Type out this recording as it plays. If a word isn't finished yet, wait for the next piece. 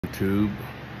YouTube.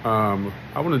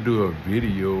 I want to do a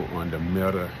video on the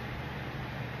Meta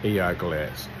AI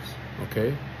glasses,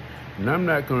 okay? And I'm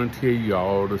not going to tell you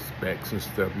all the specs and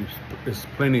stuff. There's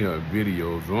plenty of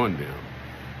videos on them.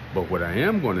 But what I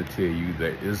am going to tell you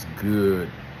that is good,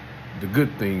 the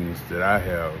good things that I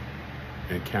have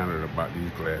encountered about these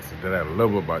glasses, that I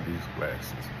love about these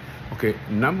glasses. Okay,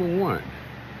 number one,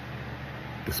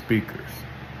 the speakers.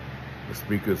 The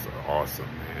speakers are awesome,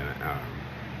 man.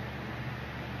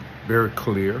 Very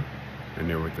clear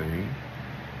and everything.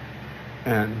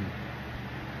 And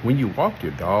when you walk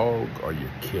your dog or your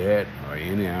cat or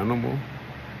any animal,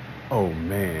 oh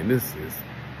man, it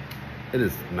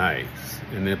is nice.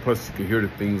 And then plus you can hear the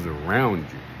things around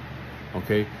you.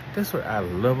 Okay, that's what I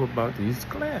love about these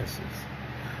glasses.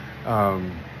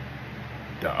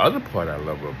 The other part I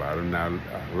love about them, now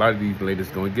a lot of these ladies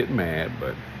gonna get mad,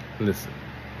 but listen.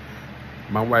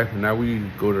 My wife and I, we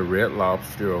go to Red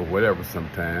Lobster or whatever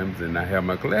sometimes, and I have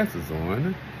my glasses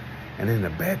on, and in the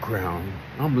background,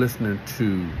 I'm listening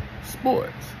to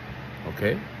sports,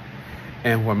 okay?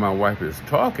 And when my wife is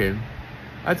talking,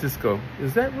 I just go,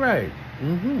 is that right?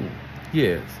 Mm-hmm,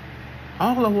 yes.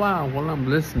 All the while I'm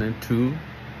listening to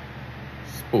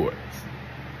sports,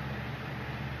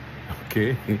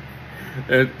 okay?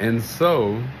 And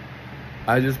so,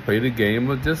 I just play the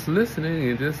game of just listening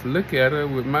and just look at her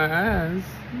with my eyes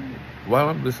while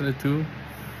I'm listening to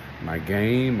my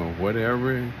game or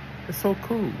whatever. It's so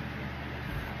cool.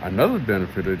 Another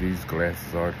benefit of these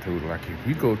glasses are too, like if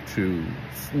you go to,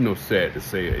 sad to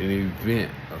say, an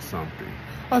event or something,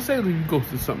 or say if you go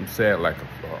to something sad like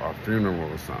a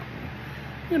funeral or something,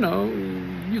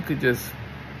 you could just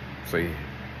say,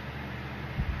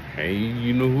 hey,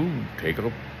 take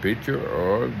a picture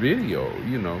or a video,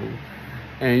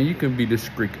 and you can be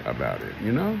discreet about it,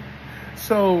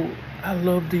 So I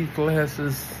love these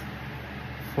glasses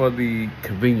for the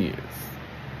convenience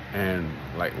and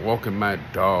like walking my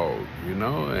dog,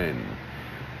 and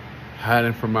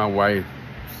hiding from my wife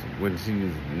when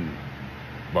she's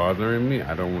bothering me.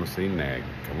 I don't want to say nag.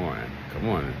 Come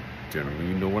on, gentlemen,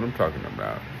 you know what I'm talking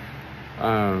about.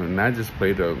 And I just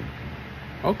play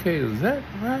okay, is that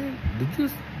right?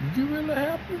 Did you really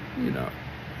happen?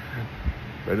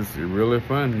 But it's really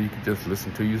fun. You can just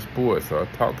listen to your sports or a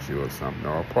talk show or something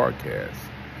or a podcast.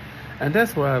 And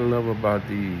that's what I love about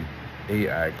the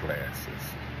AI glasses.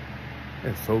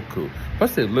 It's so cool.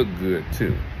 Plus they look good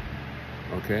too.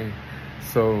 Okay?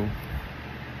 So,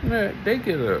 they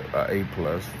get a A+,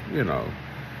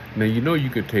 Now, you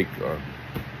can take a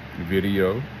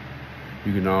video.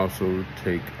 You can also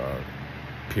take a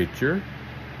picture.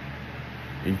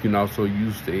 And you can also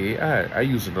use the AI. I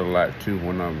use it a lot too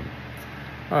when I'm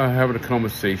having a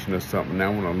conversation or something. Now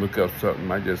when I look up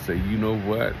something, I just say, you know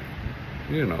what?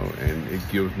 And it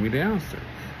gives me the answer.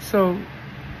 So,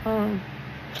 on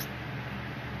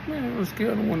a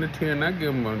scale of 1 to 10, I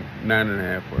give them a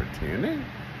 9.5 or a 10.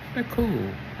 They're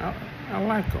cool. I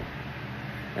like them.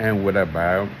 And would I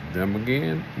buy them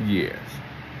again? Yes.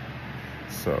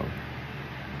 So,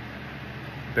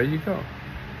 there you go.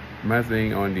 My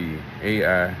thing on the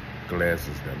AI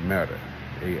glasses, the Meta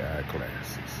AI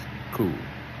glasses. Cool.